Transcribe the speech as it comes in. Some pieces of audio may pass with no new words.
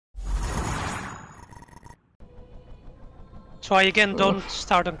So I again don't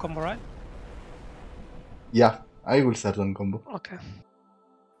start on combo, right? Yeah, I will start on combo. Okay.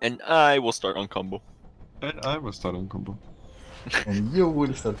 And I will start on combo. And I will start on combo. And you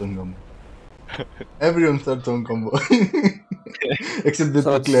will start on combo. Everyone starts on combo. Except the So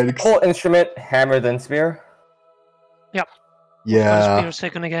two it's clerics. whole instrument, hammer, then spear. Yep. Yeah. Spear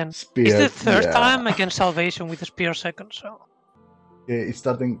second again. Spear, It's the third yeah. time against Salvation with the spear second, so. Okay, it's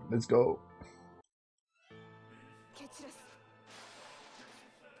starting. Let's go.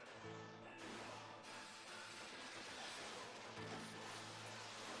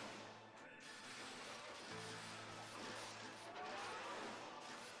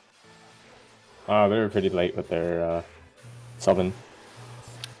 They were pretty late with their summon.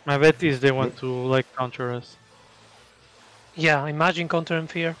 My bet is they want to like counter us. Yeah, imagine counter and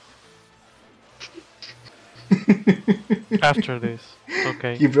fear. After this,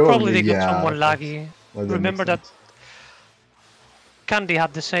 okay. He Probably they got yeah, someone that's- laggy. well, that Remember makes that sense. Candy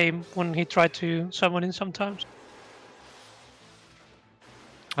had the same when he tried to summon in sometimes.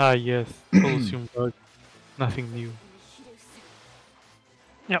 Ah yes, Colosseum bug. Nothing new.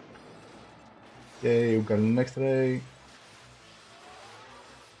 Yep. Okay, you got an X-ray.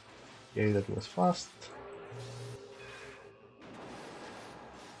 Okay, that was fast.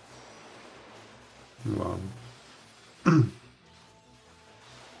 Wow.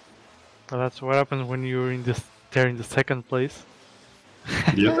 Well, that's what happens when you're in this. They're in the second place.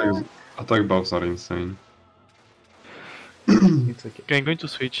 The attack buffs are insane. It's okay. Okay, I'm going to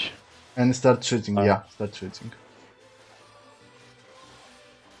switch. And start shooting, yeah, start shooting.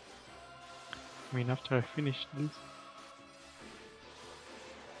 I mean, after I finish this.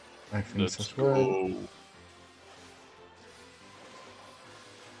 I think Let's as well. go.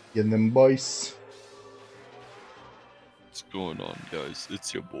 Get them, boys. What's going on, guys?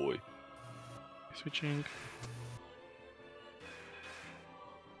 It's your boy. Switching.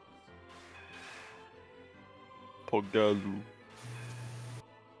 Pogalu.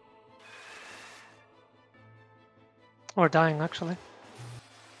 Or dying, actually.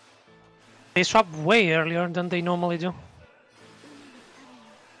 They swap way earlier than they normally do.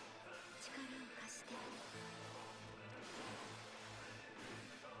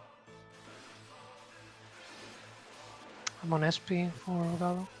 I'm on SP for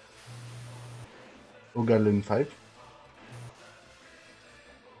Galo. Ugal in 5.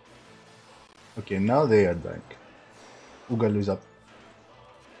 Okay, now they are dying. Ugal is up.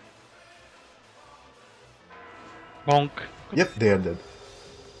 Bonk. Yep, they are dead.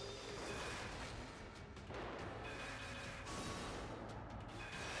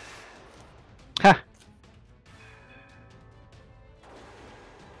 Ha!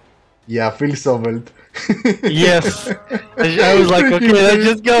 Yeah, Phil Soveled. Yes! I was like, okay, let's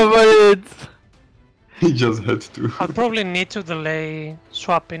just go for it! He just had to. I'll probably need to delay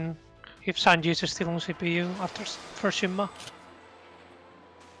swapping if Sanji is still on CPU after first Shimma.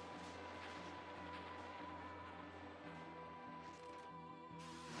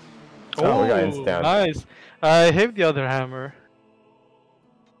 Oh, we got ins down. Nice! I have the other hammer.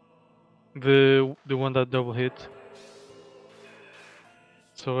 The one that double hit.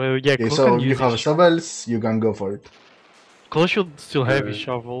 So yeah, Okay, Cole so can you use have his shovels, you can go for it. Cole should still have his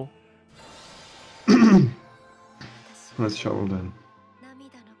shovel. Let's shovel then.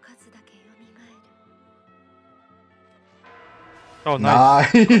 Oh,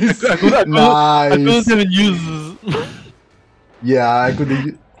 nice! Nice! I couldn't Nice! even use. Yeah, I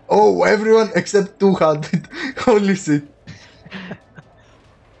could. Oh, everyone except 2 had it. Holy shit.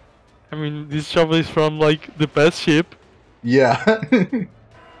 I mean, this shovel is from like the past ship. Yeah.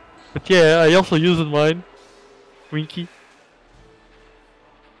 But yeah, I also used mine. Winky.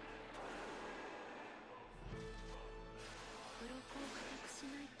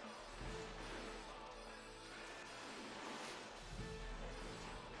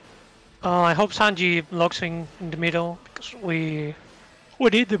 I hope Sanji locks in the middle because we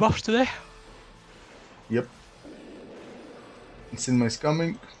need the buffs today. Yep. Sinma is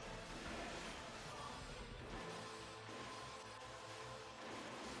coming.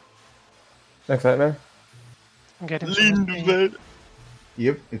 Next nightmare. I'm getting some SP. Lindbergh.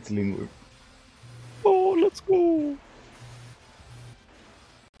 Yep, it's Lingwood. Oh, let's go.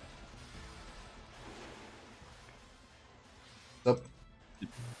 Up.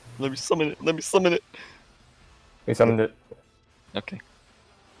 Let me summon it. Let me summon it. We summoned it. Okay.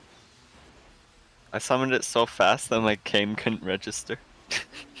 I summoned it so fast that my game couldn't register.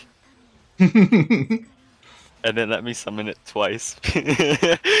 And then let me summon it twice.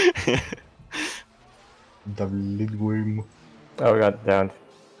 The Lingworm. Oh, we got downed.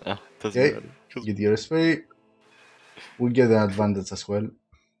 Oh, doesn't Okay, matter. 'Cause get your SP. We get an advantage as well.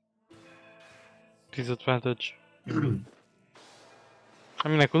 Disadvantage. I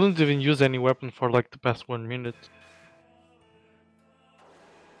mean, I couldn't even use any weapon for like the past 1 minute.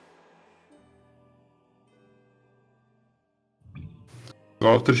 So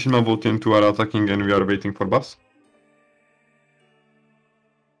after Shinabote and 2 are attacking and we are waiting for buffs.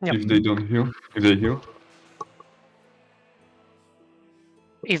 Yep. If they don't heal, if they heal.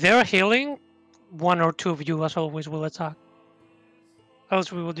 If they're healing, 1 or 2 of you, as always, will attack.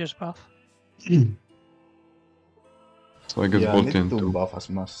 Else we will just buff. So I guess Yeah, I both need and to 2. buff as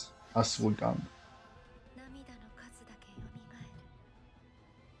much as we can.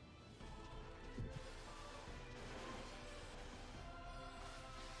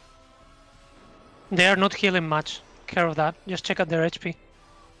 They are not healing much. Care of that. Just check out their HP.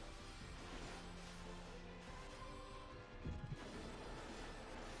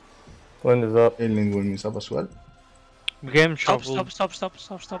 Wind is up. Ailing will miss up as well. Game Stop, shovel.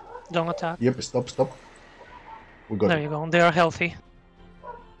 stop. Don't attack. Yep, stop. We got There it. you go. They are healthy.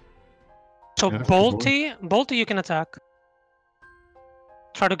 So Yeah, Bolty you can attack.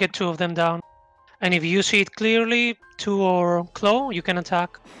 Try to get 2 of them down. And if you see it clearly, 2 or Claw, you can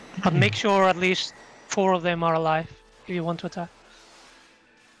attack. But make sure at least 4 of them are alive if you want to attack.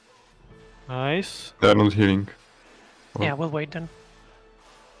 Nice. They are not healing. Oh. Yeah, we'll wait then.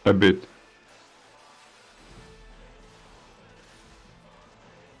 A bit.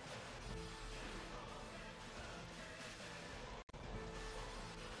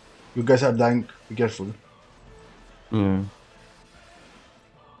 You guys are dying. Be careful. Yeah.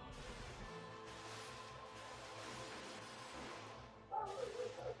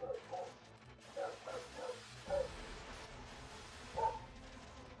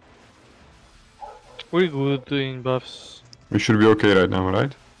 We're good in buffs. We should be okay right now,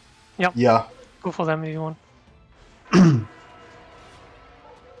 right? Yeah. Go for them if you want.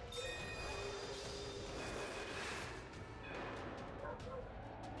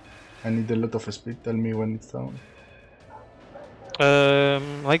 I need a lot of speed. Tell me when it's down.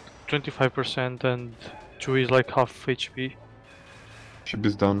 Like 25% and 2 is like half HP. Ship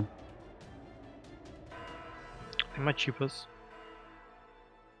is done. They might cheap us.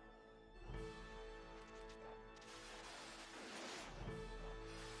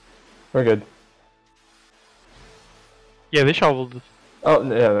 We're good. Yeah, they shoveled. Oh,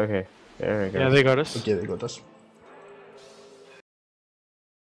 yeah, okay. There we go. Yeah, they got us. Okay, they got us.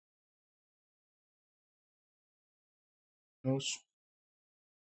 Nose.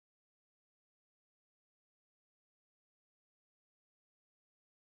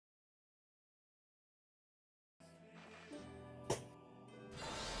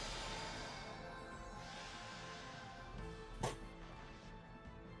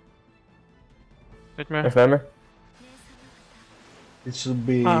 Nightmare. Remember? It should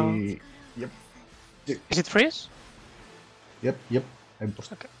be. Yep. Is it freeze? Yep. I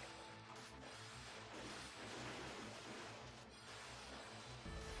posted. Okay.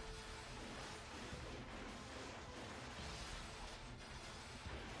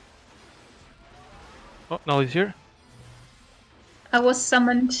 Oh, now he's here. I was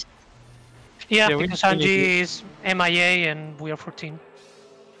summoned. Yeah, Yeah, we because still need Sanji is MIA and we are 14.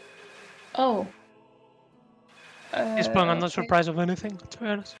 Oh. This point, I'm not Okay. surprised of anything, to be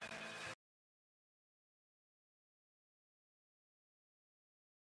honest.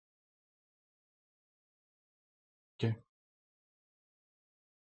 Okay.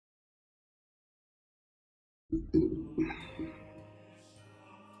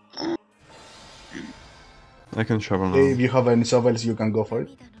 I can shovel now. If you have any shovels, you can go for it.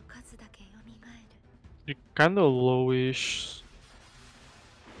 You're kinda lowish.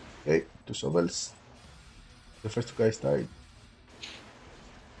 Okay, 2 shovels. The first 2 guys died.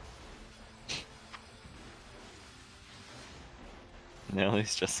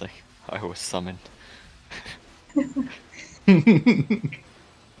 Nelly's just like, I was summoned.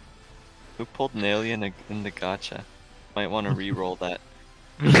 Who pulled Nelly in the gacha? Might want to re-roll that.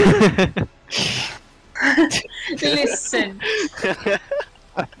 Listen.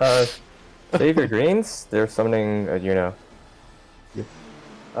 Save your greens. They're summoning a Juno. Yep.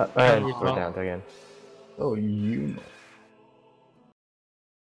 And we we're know. down again. Oh, you know.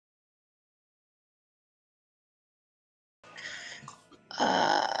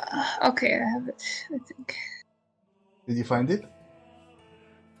 Okay, I have it, I think. Did you find it?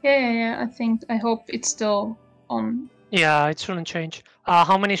 Yeah, I hope it's still on. Yeah, it shouldn't change.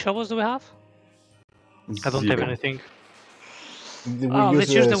 How many shovels do we have? I don't have 0. anything. We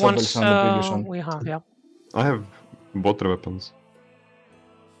Let's use the shovels ones on the previous one. we have, yeah. I have water weapons.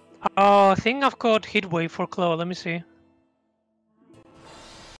 I think I've got Heatwave for Claw, let me see.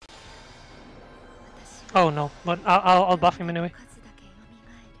 Oh no, but I'll buff him anyway.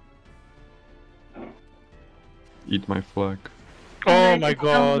 Eat my flag. Oh my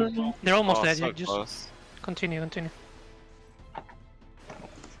god. They're almost Oh, dead. so You just close. continue.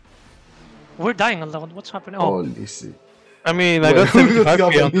 We're dying a lot. What's happening? Oh, Holy shit. I mean, I Well, got what's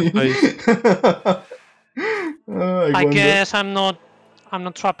 75k on the happening? face. I wonder. guess I'm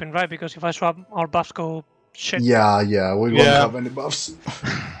not trapping, right? Because if I swap, our buffs go shit. Yeah, yeah, we won't Yeah. have any buffs.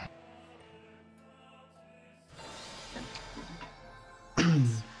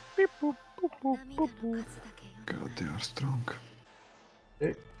 God, they are strong.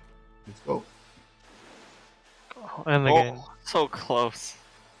 Okay, let's go. And again. Oh, so close.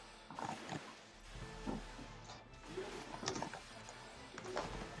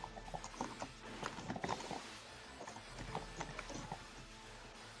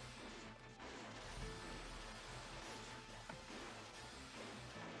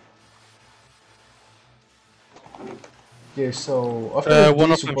 Okay, so after One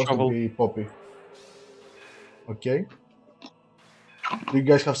this of them supposed to shovel. be Poppy. Okay. Do you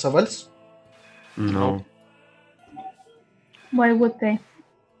guys have shovels? No. Why would they?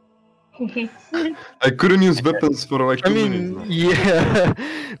 Hehe. I couldn't use weapons for like I 2 mean, minutes. yeah,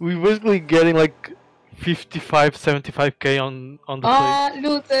 we basically getting like 55, 75k on the face.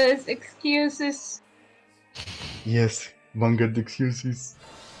 Losers, excuses. Yes, Vanguard excuses.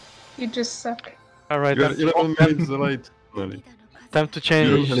 You just suck. Alright, You're then 11 minutes late. Nelly. time to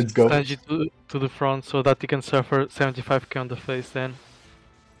change Let's go. Sanji to the front so that he can suffer 75k on the face then.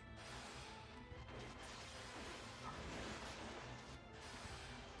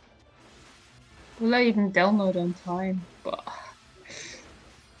 Will I even download on time? But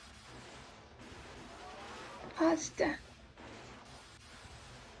pasta.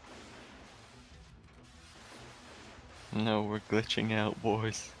 No, we're glitching out,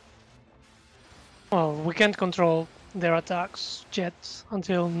 boys. Well, we can't control their attacks yet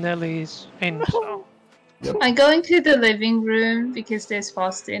until Nelly's in. So I go into the living room because there's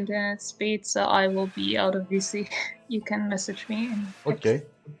fast internet speed, so I will be out of VC. You can message me. And text. Okay.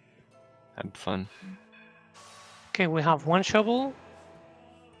 Have fun. okay, we have one shovel.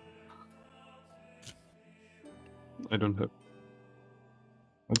 I don't have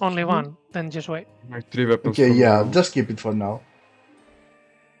Only one. Then just wait. like 3 weapons. Okay, for yeah, now. just keep it for now.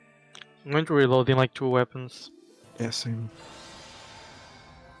 I'm going to reload in like 2 weapons. Yeah, same.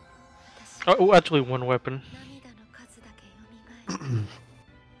 Oh, actually 1 weapon.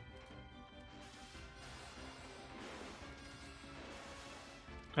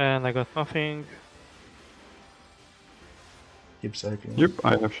 And I got nothing. Keep cycling. Yep,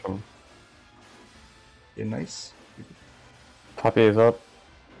 I have shovel. Okay, nice. Poppy is up.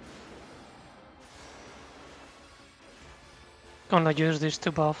 Gonna use this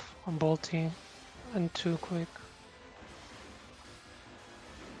to buff on bolting and too quick.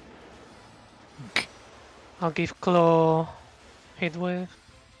 I'll give Claw hit wave.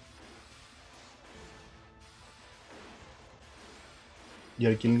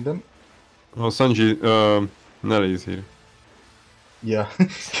 You're killing them? Oh, Sanji, Nelly is here. Yeah.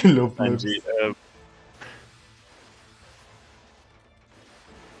 Hello, plebs. Sanji,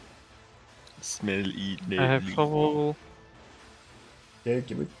 smell eat I have shovel. Okay,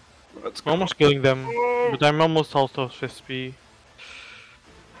 keep it. Let's go. Almost killing them, but I'm almost out of SP.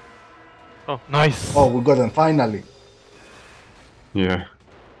 Oh, nice! Oh, we got them finally. Yeah.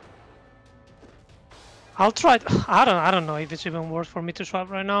 I'll try. I don't know if it's even worth for me to swap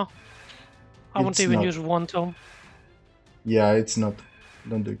right now. I won't It's even not. use one tome. Yeah, it's not.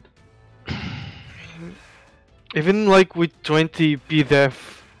 Don't do it. Even like with 20 P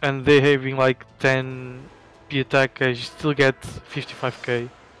def and they having like 10 P attack, you still get 55k.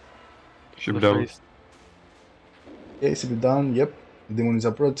 Ship the down. face. Okay, CP done. Yep. The demon is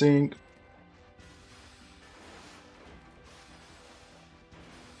approaching.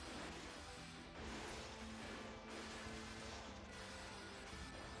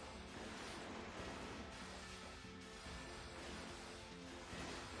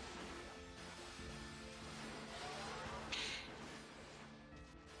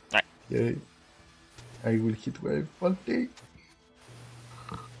 Right. Okay. I will hit wave 40.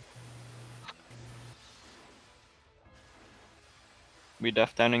 We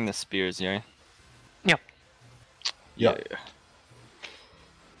def downing the spears, yeah? Yep. Yeah.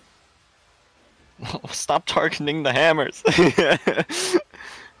 Stop targeting the hammers.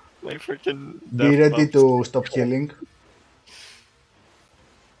 My freaking. Be ready to stop healing.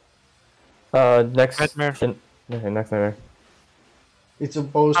 Next. Nightmare. Okay, next nightmare. It's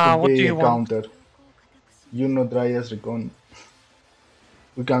supposed to what do be you a want? counter. You know, Dryas Recon.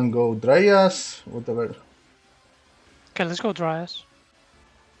 We can go Dryas, whatever. Okay, let's go Dryas.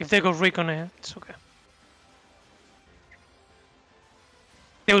 If they go Recon, it's okay.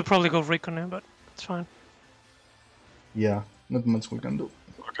 They will probably go Recon, but it's fine. Yeah, not much we can do.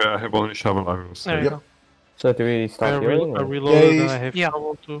 Okay, I have only shovel. I will stay. There you Yep. go. So do we I, stop healing? I or- reloaded and Yeah, I have yeah.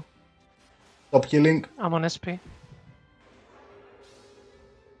 shovel too. Stop healing. I'm on SP.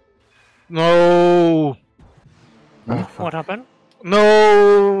 No! What happened?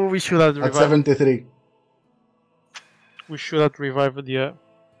 No! We should have At revived. 73. We should have revived, yeah.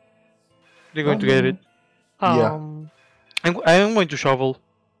 They're going to get it. Yeah. I am going to shovel.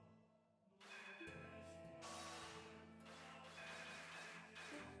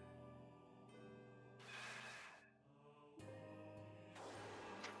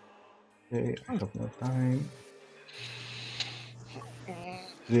 Okay, I have no time.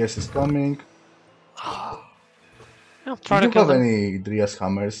 Dryas is coming. Yeah, try If to you kill have them. any Dryas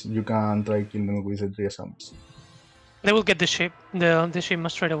hammers, you can try kill them with the Dryas hammers. They will get the ship. The ship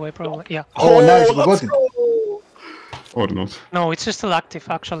must straight away, probably. Yeah. Oh, nice, we got it. Or not. No, it's still active,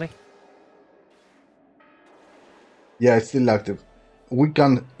 actually. Yeah, it's still active. We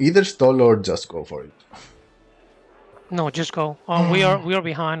can either stall or just go for it. No, just go. We are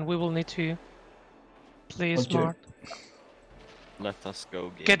behind. We will need to play Okay. smart. Let us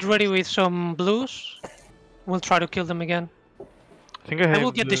go. Get ready with some blues. We'll try to kill them again. I think I have I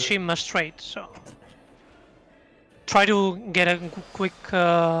will get the Shima straight, so try to get a quick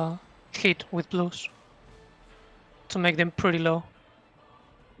hit with blues to make them pretty low.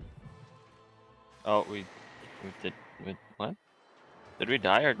 Oh, we did. What? Did we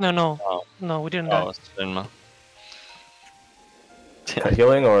die or? No, Oh. no, we didn't Oh, die. it's cinema.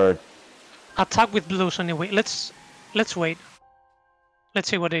 Healing or Attack with blues anyway. Let's wait. Let's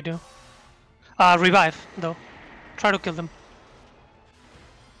see what they do. Revive though. Try to kill them.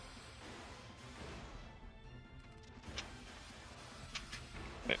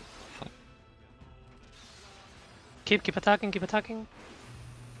 Wait, fuck. Keep attacking. Keep attacking.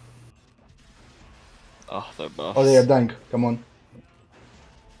 Oh, they're buffs. Oh, they are dying. Come on.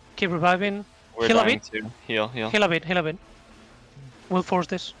 Keep reviving. We're Heal a dying bit. too. Heal. Heal a bit. Heal a bit. We'll force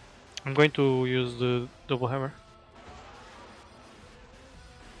this. I'm going to use the double hammer.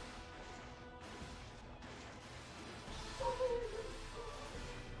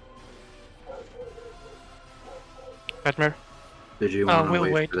 Nightmare. Did you want to we'll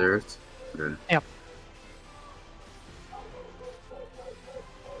wait, wait. for theirs? Okay. Yep.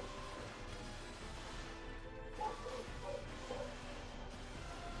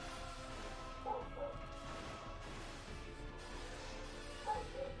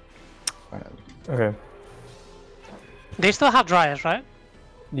 Finally. okay? They still have Dryas, right?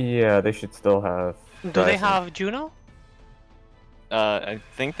 Yeah, they should still have. Do they Dryas. have Juno? I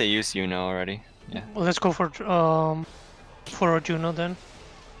think they used Uno already. Yeah. Well, let's go for a Juno then.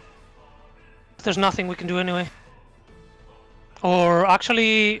 There's nothing we can do anyway. Or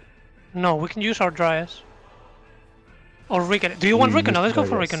actually, no, we can use our Dryas. Or Recon. Do you want We Recon? use Let's go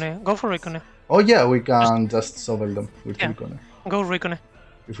for Dryas. Recon. Go for Recon. Oh yeah, we can just shovel them with Yeah. Recon Go Recon.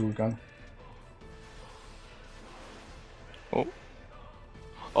 if we can.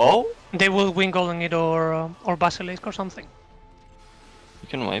 Oh, They will win Golden It or Basilisk or something. you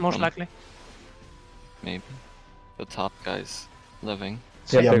can wipe Most them, likely. maybe. The top guy's living.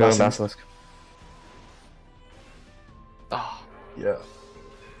 Yep, Yeah, they're going Basilisk. Basilisk. Oh, Yeah.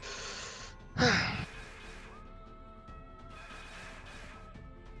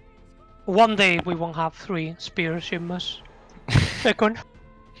 One day we won't have 3 spear Shimas. Second,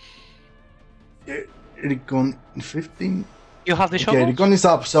 Recon 15. you have the Okay, shovels? Recon is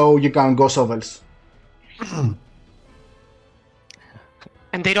up, so you can go shovels.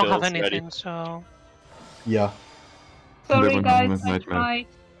 And they don't have Shovels ready. anything, so... Yeah. Sorry Never guys, mind, I nightmare. tried.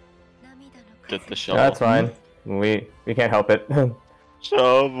 get the shovel. Yeah, that's fine. We can't help it.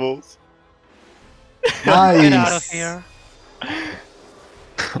 Shovels. Nice. Get out of here.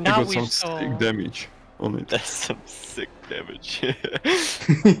 I Now got we some saw... sick damage on it. That's some sick damage.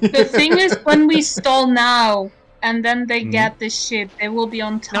 The thing is, when we stall now, and then they get the ship, they will be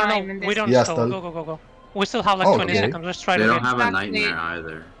on No, time. no, and we don't Yeah, stall. stall. Go. We still have like Oh, 20 okay. seconds. Let's try They to don't get... have a Exactly. nightmare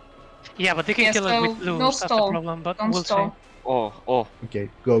either. Yeah, but they can Yeah, kill so us with blues. no That's the stall. problem, but Don't we'll stall. oh, Okay,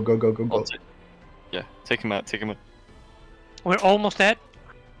 go. I'll take. Yeah, take him out. Take him out. see. We're almost dead.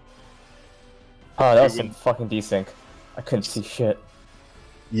 Oh, that was You some win. fucking desync. I couldn't see shit.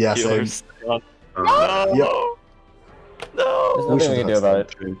 Yeah, same. Healers. Oh, No. Yep. No. There's We nothing should we can do have about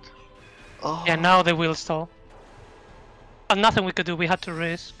it. stalled. Oh. Yeah, now they will stall. But nothing we could do. We had to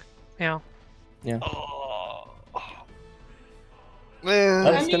risk. Yeah. Oh.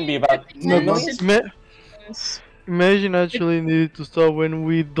 That's gonna be about No, 2 million. Imagine actually needed to start when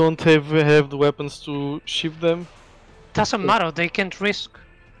we don't have the weapons to ship them. Doesn't matter, they can't risk.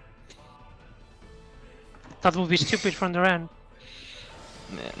 That would be stupid from their end.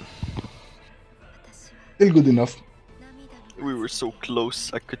 Man, Still good enough. we were so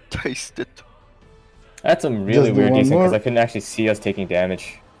close. I could taste it. That's some Just really do weird one desync because more. I couldn't actually see us taking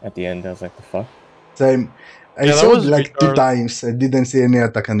damage at the end. I was like, the fuck? Same. I Yeah, that saw was like 2 bizarre. times. I didn't see any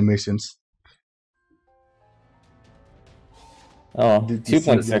attack animations. Oh, Did you see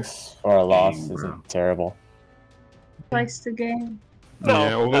 2.6 for a loss isn't terrible. Twice the game.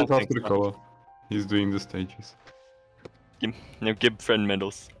 Yeah, always I after think so. Kola. He's doing the stages. Now give friend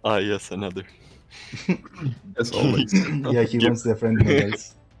medals. Ah, yes, another. As always. Yeah, he wants the friend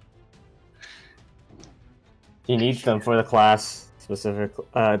medals. He needs them for the class specific.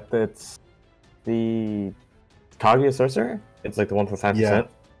 That's the Kaguya Sorcerer. It's like the one for 5%.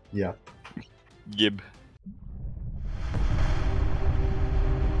 Yeah. Gib.